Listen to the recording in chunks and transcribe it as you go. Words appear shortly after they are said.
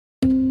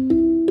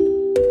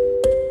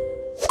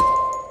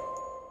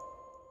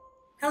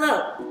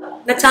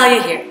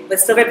Natalia here with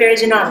Silverberry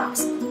Genomix.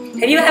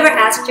 Have you ever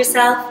asked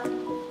yourself,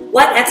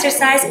 what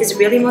exercise is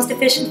really most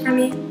efficient for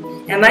me?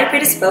 Am I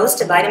predisposed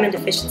to vitamin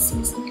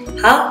deficiencies?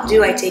 How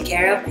do I take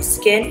care of my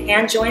skin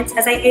and joints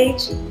as I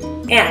age?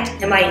 And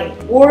am I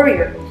a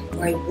warrior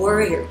or a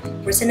warrior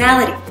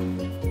personality?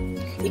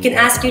 You can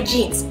ask your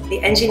genes, the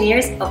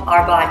engineers of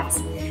our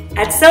bodies.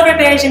 At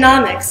Silverberry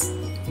Genomix,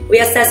 we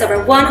assess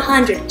over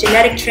 100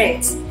 genetic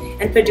traits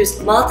and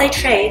produce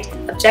multi-trait,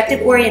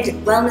 objective-oriented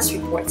wellness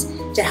reports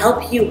to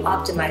help you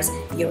optimize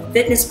your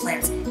fitness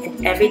plans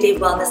and everyday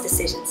wellness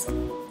decisions.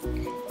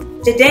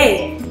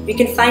 Today, we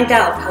can find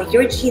out how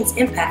your genes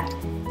impact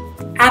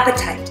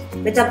appetite,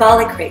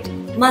 metabolic rate,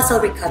 muscle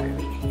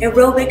recovery,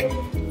 aerobic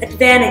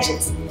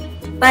advantages,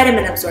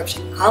 vitamin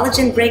absorption,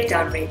 collagen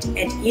breakdown rate,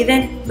 and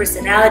even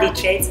personality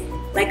traits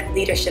like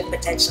leadership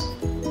potential.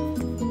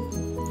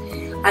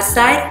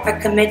 Aside our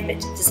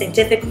commitment to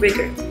scientific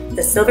rigor,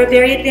 the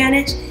Silverberry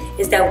advantage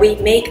is that we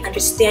make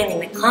understanding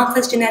the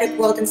complex genetic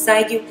world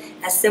inside you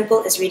as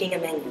simple as reading a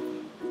menu.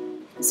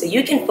 So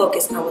you can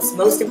focus on what's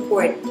most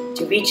important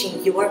to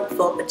reaching your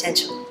full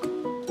potential.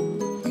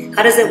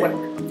 How does it work?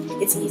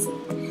 It's easy.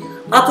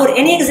 Upload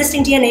any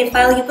existing DNA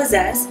file you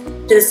possess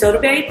to the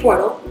Silverberry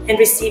portal and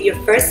receive your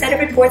first set of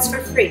reports for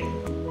free.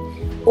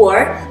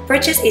 Or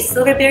purchase a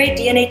Silverberry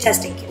DNA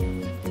testing kit.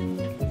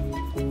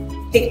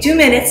 Take 2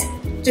 minutes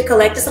to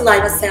collect a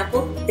saliva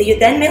sample that you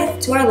then mail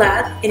to our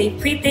lab in a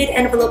prepaid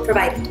envelope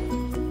provided.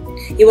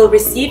 You will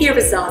receive your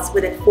results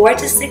within 4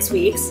 to 6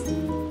 weeks,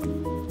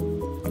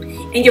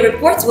 and your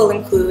reports will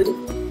include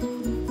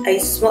a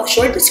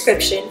short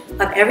description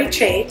of every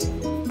trait,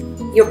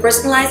 your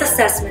personalized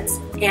assessments,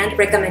 and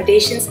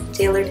recommendations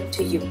tailored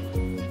to you.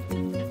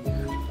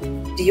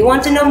 Do you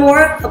want to know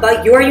more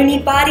about your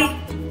unique body?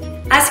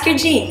 Ask your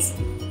genes.